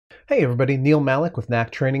Hey everybody, Neil Malik with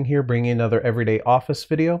Knack Training here, bringing another everyday office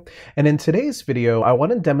video. And in today's video, I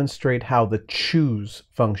want to demonstrate how the choose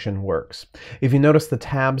function works. If you notice the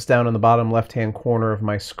tabs down in the bottom left-hand corner of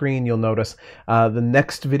my screen, you'll notice the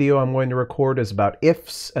next video I'm going to record is about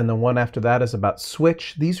ifs, and the one after that is about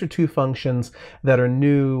switch. These are two functions that are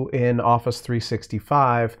new in Office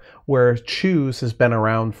 365, where choose has been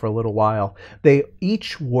around for a little while. They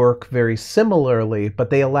each work very similarly, but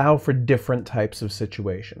they allow for different types of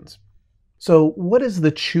situations. So what is the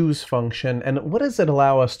choose function, and what does it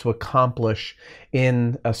allow us to accomplish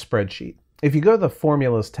in a spreadsheet? If you go to the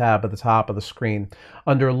Formulas tab at the top of the screen,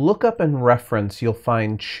 under Lookup and Reference, you'll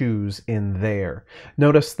find Choose in there.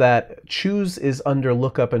 Notice that Choose is under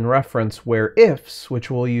Lookup and Reference, where Ifs, which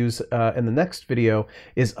we'll use in the next video,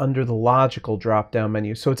 is under the Logical drop-down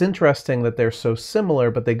menu. So it's interesting that they're so similar,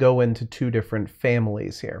 but they go into two different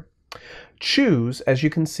families here. Choose, as you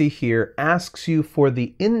can see here, asks you for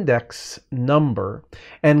the index number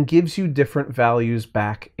and gives you different values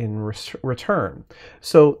back in return.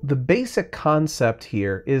 So the basic concept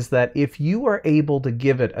here is that if you are able to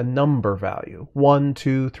give it a number value, 1,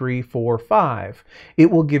 2, 3, 4, 5, it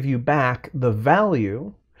will give you back the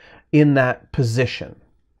value in that position.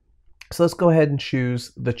 So let's go ahead and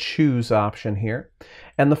choose the choose option here.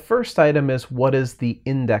 And the first item is, what is the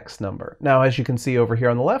index number? Now, as you can see over here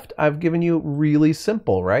on the left, I've given you really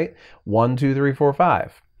simple, right? 1, 2, 3, 4,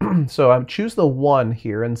 5. So I choose the 1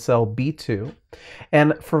 here in cell B2.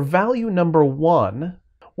 And for value number 1,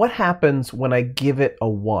 what happens when I give it a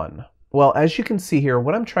 1? Well, as you can see here,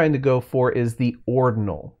 what I'm trying to go for is the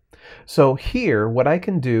ordinal. So here, what I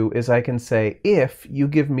can do is I can say, if you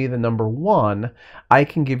give me the number 1, I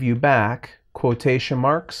can give you back, quotation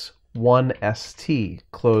marks, 1st,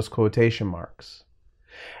 close quotation marks.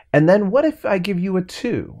 And then what if I give you a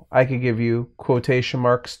 2? I could give you, quotation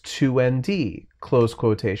marks, 2nd, close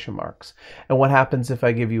quotation marks. And what happens if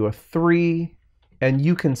I give you a 3? And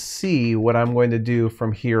you can see what I'm going to do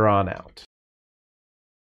from here on out.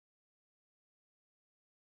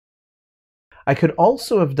 I could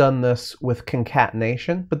also have done this with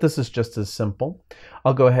concatenation, but this is just as simple.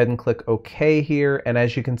 I'll go ahead and click OK here, and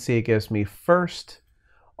as you can see, it gives me first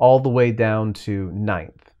all the way down to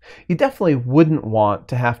 9th. You definitely wouldn't want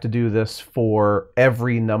to have to do this for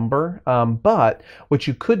every number, but what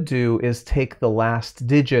you could do is take the last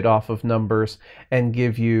digit off of numbers and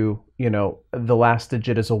give you, the last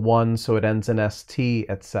digit is a 1, so it ends in ST,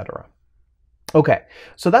 etc. Okay,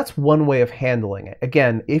 so that's one way of handling it.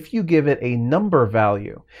 Again, if you give it a number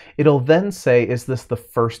value, it'll then say, is this the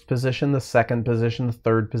first position, the second position, the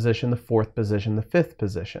third position, the fourth position, the fifth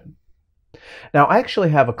position? Now, I actually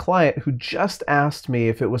have a client who just asked me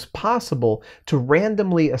if it was possible to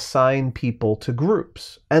randomly assign people to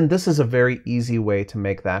groups. And this is a very easy way to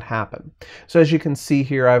make that happen. So as you can see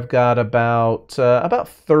here, I've got about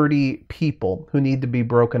 30 people who need to be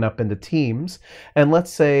broken up into teams. And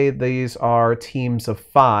let's say these are teams of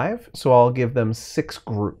 5. So I'll give them 6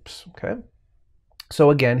 groups, okay?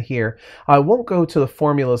 So again, here, I won't go to the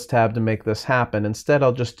Formulas tab to make this happen. Instead,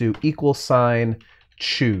 I'll just do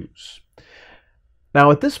 =choose. Now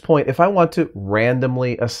at this point, if I want to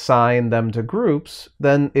randomly assign them to groups,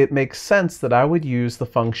 then it makes sense that I would use the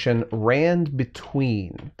function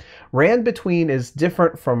randBetween. RandBetween is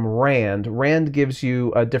different from rand. Rand gives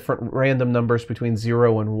you different random numbers between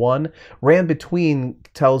 0 and 1. RandBetween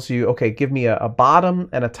tells you, okay, give me a bottom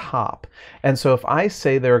and a top. And so if I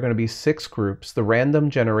say there are going to be 6 groups, the random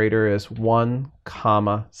generator is 1,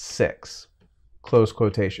 6. Close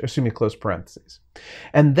quotation, close parentheses.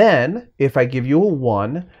 And then if I give you a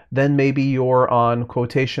 1, then maybe you're on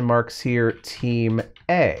quotation marks here, team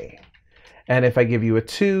A. And if I give you a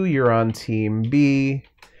 2, you're on team B.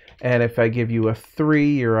 And if I give you a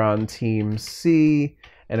 3, you're on team C.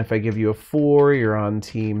 And if I give you a 4, you're on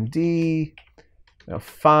team D. A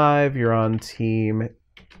 5, you're on team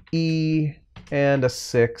E. And a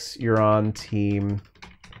 6, you're on team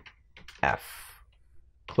F.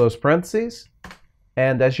 Close parentheses.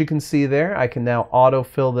 And as you can see there, I can now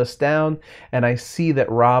autofill this down, and I see that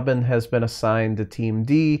Robin has been assigned to Team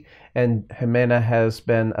D, and Jimena has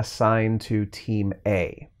been assigned to Team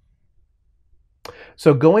A.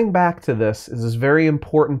 So going back to this is this very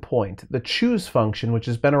important point. The choose function, which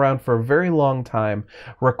has been around for a very long time,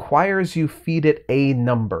 requires you feed it a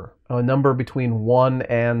number. a number between 1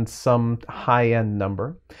 and some high-end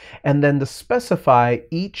number, and then to specify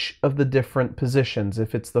each of the different positions.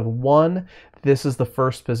 If it's the 1, this is the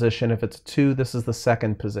first position. If it's 2, this is the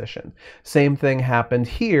second position. Same thing happened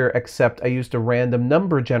here, except I used a random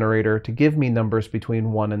number generator to give me numbers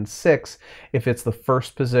between 1 and 6. If it's the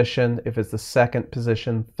first position, if it's the second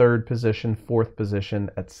position, third position, fourth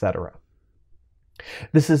position, etc.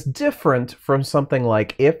 This is different from something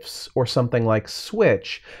like ifs or something like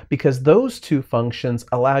switch, because those two functions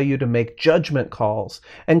allow you to make judgment calls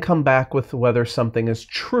and come back with whether something is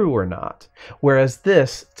true or not. Whereas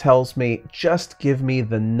this tells me, just give me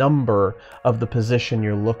the number of the position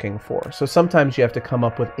you're looking for. So sometimes you have to come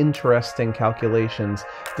up with interesting calculations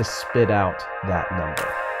to spit out that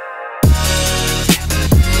number.